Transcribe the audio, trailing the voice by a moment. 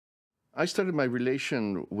I started my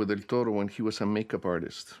relation with Del Toro when he was a makeup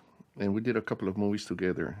artist, and we did a couple of movies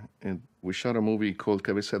together. And we shot a movie called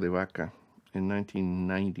Cabeza de Vaca in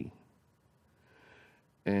 1990,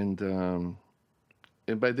 and um,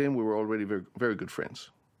 and by then we were already very very good friends.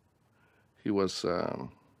 He was a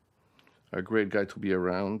great guy to be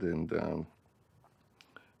around, and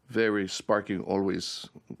very sparking, always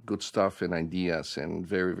good stuff and ideas, and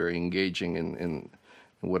very very engaging in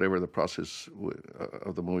whatever the process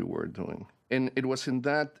of the movie we're doing. And it was in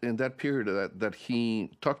that period that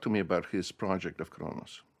he talked to me about his project of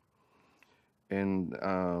Cronos, and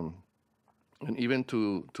and even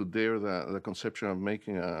to dare the conception of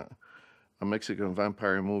making a Mexican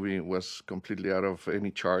vampire movie was completely out of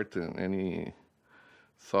any chart and any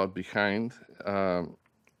thought behind.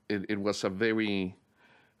 It was a very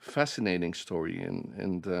fascinating story,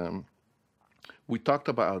 and we talked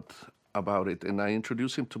about it, and I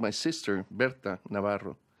introduced him to my sister Berta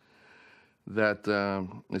Navarro, that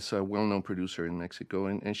is a well-known producer in Mexico,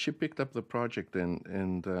 and she picked up the project,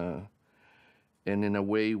 and in a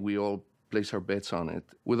way we all place our bets on it.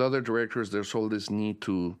 With other directors, there's all this need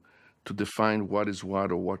to define what is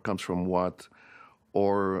what or what comes from what,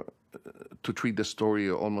 or to treat the story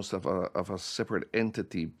almost of a separate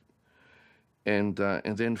entity, and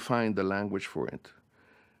then find the language for it.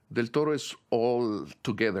 Del Toro is all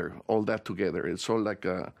together, all that together. It's all like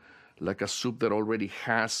a soup that already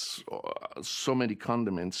has so many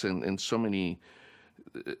condiments and so many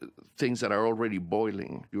things that are already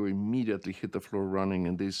boiling. You immediately hit the floor running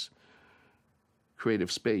in this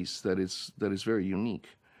creative space that is very unique.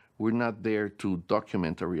 We're not there to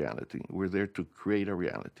document a reality. We're there to create a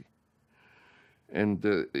reality. And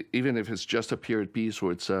even if it's just a period piece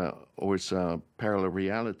or it's a parallel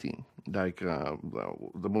reality, like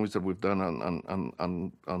the movies that we've done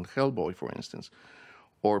on Hellboy, for instance,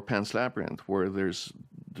 or Pan's Labyrinth, where there's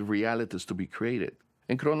the realities to be created.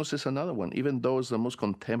 And Cronos is another one, even though it's the most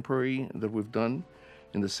contemporary that we've done,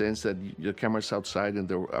 in the sense that the camera's outside and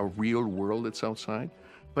there a real world that's outside,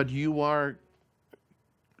 but you are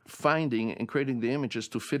finding and creating the images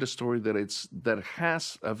to fit a story that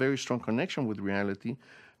has a very strong connection with reality,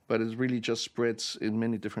 but it really just spreads in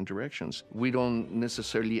many different directions. We don't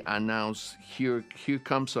necessarily announce here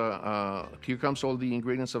comes here comes all the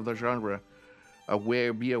ingredients of the genre.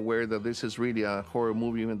 Be aware that this is really a horror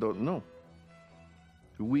movie, even though no.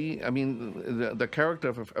 I mean, the character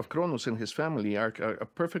of Cronos and his family are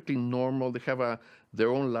perfectly normal. They have their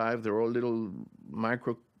own life, their own little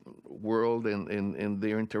micro world, and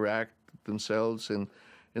they interact themselves, and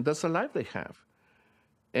that's the life they have.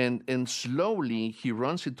 And slowly he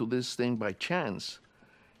runs into this thing by chance,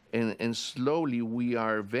 and slowly we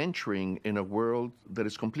are venturing in a world that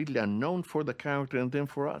is completely unknown for the character and then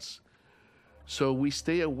for us. So we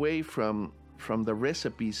stay away from the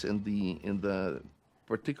recipes and the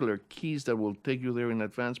particular keys that will take you there in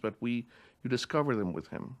advance, but you discover them with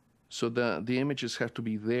him. So the images have to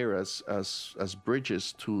be there as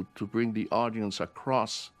bridges to bring the audience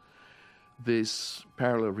across this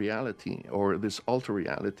parallel reality or this alter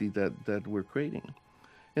reality that we're creating.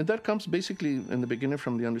 And that comes basically in the beginning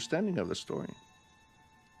from the understanding of the story.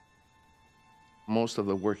 Most of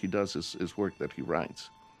the work he does is work that he writes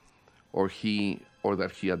or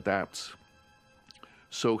that he adapts.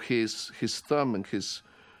 So his thumb and his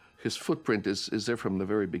footprint is there from the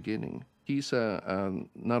very beginning. He's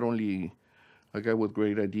not only a guy with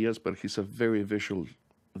great ideas, but he's a very visual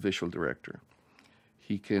director.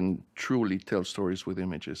 He can truly tell stories with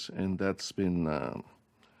images, and that's been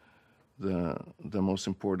the most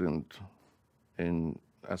important, and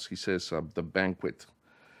as he says, the banquet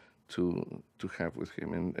to have with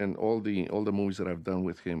him. And all the movies that I've done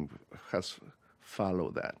with him has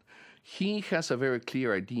followed that. He has a very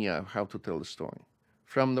clear idea of how to tell the story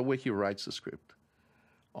from the way he writes the script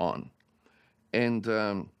on. And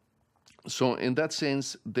so in that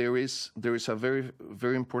sense, there is a very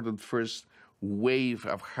very important first wave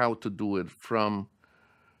of how to do it from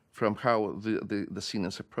how the scene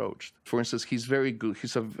is approached. For instance, he's very good.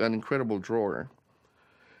 He's an incredible drawer,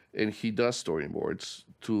 and he does storyboards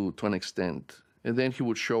to an extent. And then he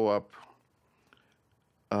would show up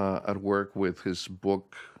at work with his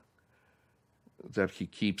book that he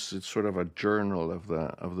keeps. It's sort of a journal of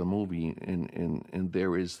the movie, and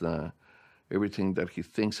there is everything that he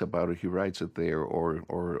thinks about it. He writes it there,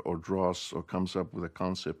 or draws, or comes up with a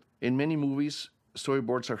concept. In many movies,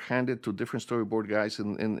 storyboards are handed to different storyboard guys,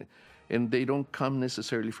 and they don't come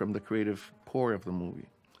necessarily from the creative core of the movie.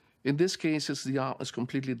 In this case, it's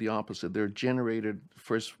completely the opposite. They're generated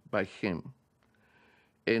first by him,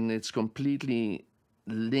 and it's completely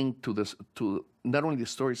linked to not only the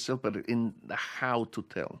story itself, but in the how to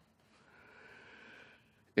tell.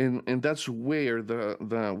 And that's where the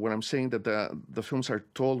what I'm saying that the films are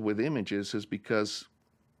told with images is because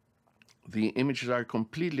the images are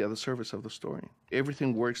completely at the service of the story.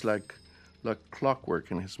 Everything works like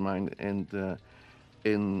clockwork in his mind, and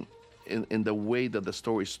in in the way that the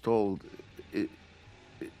story is told, it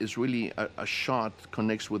is really a shot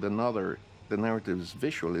connects with another. The narrative is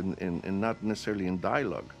visual and not necessarily in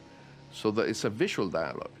dialogue. So it's a visual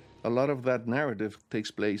dialogue. A lot of that narrative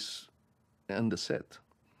takes place in the set.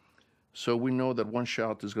 So we know that one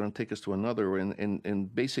shot is going to take us to another,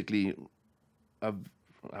 and basically a,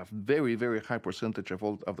 a very, very high percentage of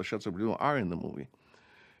all of the shots that we do are in the movie,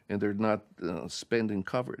 and they're not spent in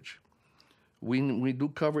coverage. We do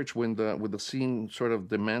coverage when the scene sort of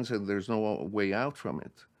demands it. There's no way out from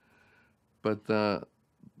it, but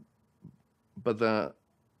but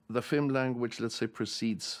the film language, let's say,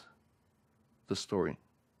 precedes the story,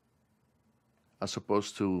 as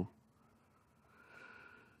opposed to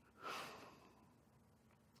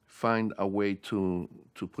find a way to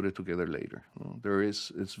put it together later.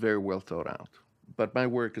 It's very well thought out. But my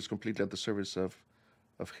work is completely at the service of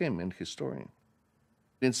him and his story.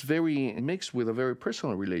 It's very mixed with a very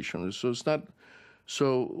personal relation. So it's not.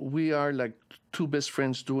 So we are like two best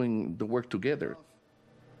friends doing the work together.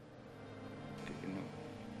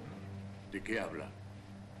 ¿De qué habla?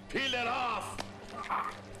 Peel it off!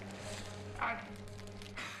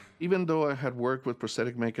 Even though I had worked with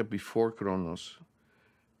prosthetic makeup before Cronos,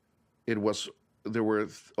 there were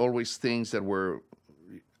always things that were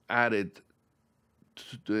added,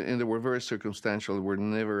 and they were very circumstantial. They were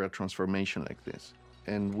never a transformation like this,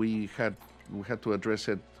 and we had to address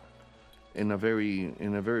it in a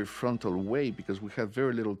very frontal way because we had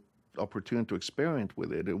very little opportunity to experiment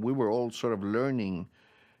with it. We were all sort of learning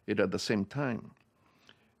it at the same time,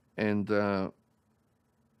 and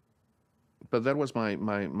but that was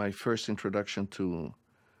my first introduction to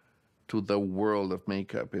the world of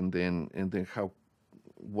makeup, and then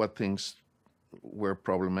what things were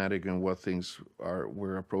problematic and what things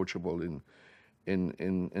were approachable in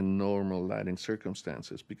normal lighting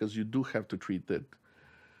circumstances, because you do have to treat that.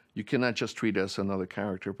 You cannot just treat it as another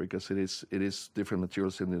character because it is different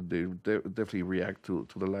materials, and they definitely react to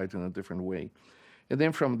the light in a different way. And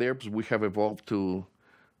then from there, we have evolved to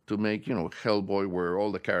make, Hellboy, where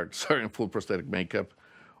all the characters are in full prosthetic makeup,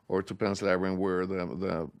 or to Pan's Labyrinth, where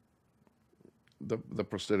the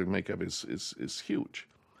prosthetic makeup is huge.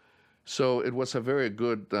 So it was a very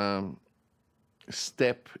good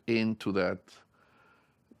step into that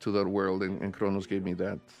world, and Cronos gave me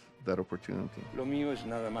that opportunity. Lo mío es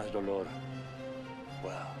nada más dolor.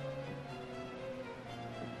 Well,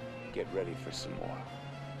 get ready for some more.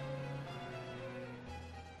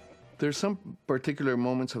 There's some particular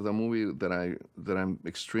moments of the movie that I'm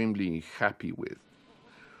extremely happy with.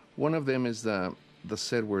 One of them is the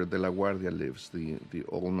set where De La Guardia lives, the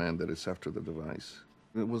old man that is after the device.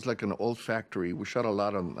 It was like an old factory. We shot a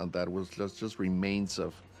lot on that. It was just remains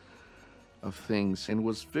of things, and it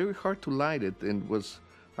was very hard to light it. And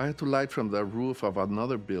I had to light from the roof of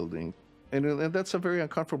another building, and that's a very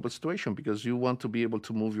uncomfortable situation because you want to be able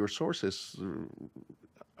to move your sources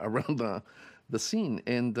around the scene,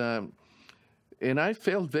 and I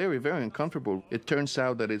felt very, very uncomfortable. It turns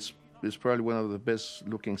out that it's probably one of the best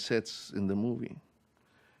looking sets in the movie,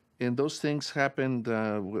 and those things happened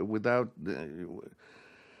without.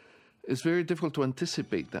 It's very difficult to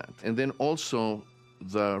anticipate that. And then also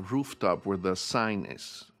the rooftop where the sign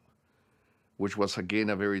is, which was again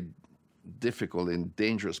a very difficult and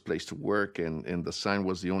dangerous place to work, and the sign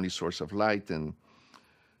was the only source of light. And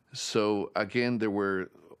so again, there were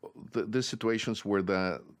the situations where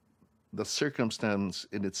the circumstance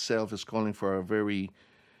in itself is calling for a very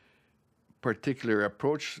particular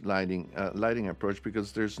approach, lighting approach,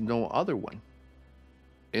 because there's no other one.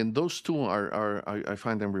 And those two I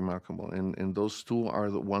find them remarkable, and those two are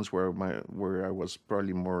the ones where I was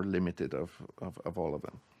probably more limited of all of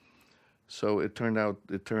them. So it turned out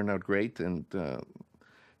great, and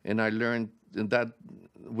I learned that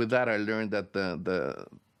I learned that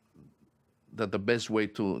the best way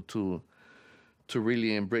to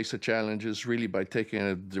really embrace a challenge is really by taking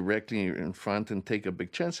it directly in front and take a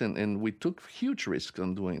big chance, and we took huge risks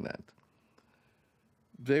on doing that.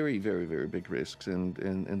 Very, very, very big risks, and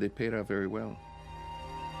they paid out very well.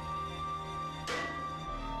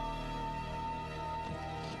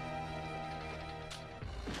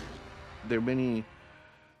 There are many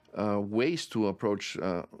ways to approach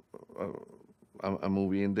a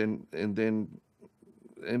movie, and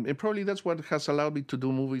probably that's what has allowed me to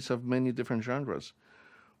do movies of many different genres.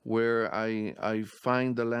 where I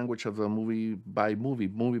find the language of the movie by movie,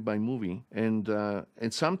 movie by movie, and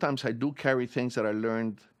sometimes I do carry things that I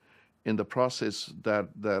learned in the process that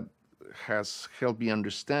has helped me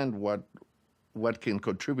understand what can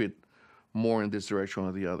contribute more in this direction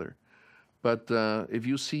or the other. But if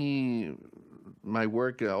you see my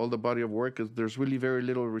work, all the body of work, there's really very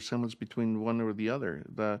little resemblance between one or the other.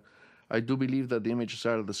 I do believe that the images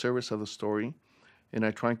are at the service of the story, and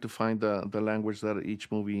I try to find the language that each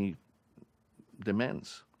movie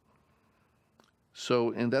demands.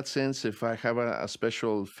 So in that sense, if I have a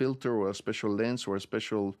special filter or a special lens or a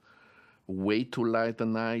special way to light the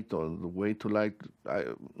night or the way to light,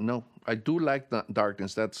 no, I do like the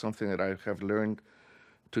darkness. That's something that I have learned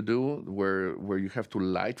to do, where you have to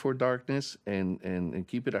light for darkness and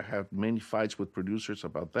keep it. I have many fights with producers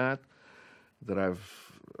about that I've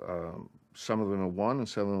some of them have won and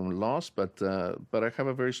some of them lost, but I have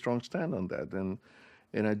a very strong stand on that, and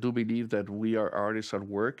I do believe that we are artists at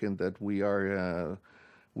work and that we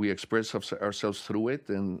express ourselves through it,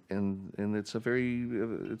 and it's a very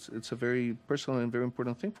it's a very personal and very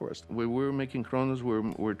important thing for us. When we're making Cronos,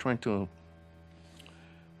 we're trying to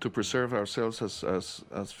preserve ourselves as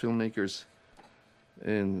filmmakers,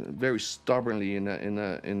 and very stubbornly in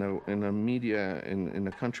a media in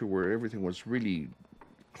a country where everything was really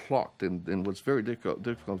clocked and was very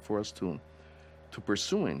difficult for us to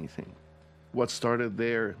pursue anything. What started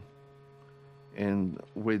there and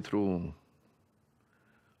went through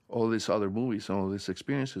all these other movies, all these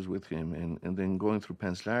experiences with him, and then going through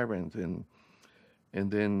Pan's Labyrinth and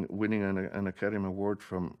then winning an Academy Award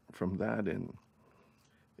from that, and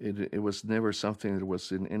it was never something that was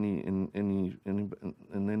in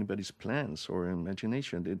in anybody's plans or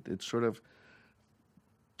imagination. It sort of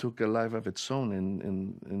took a life of its own,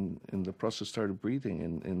 and the process started breathing,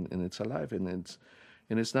 and it's alive, and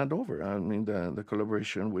it's not over. I mean, the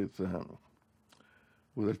collaboration with Del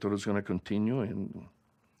Toro is going to continue, and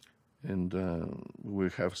we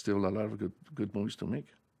have still a lot of good movies to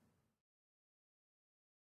make.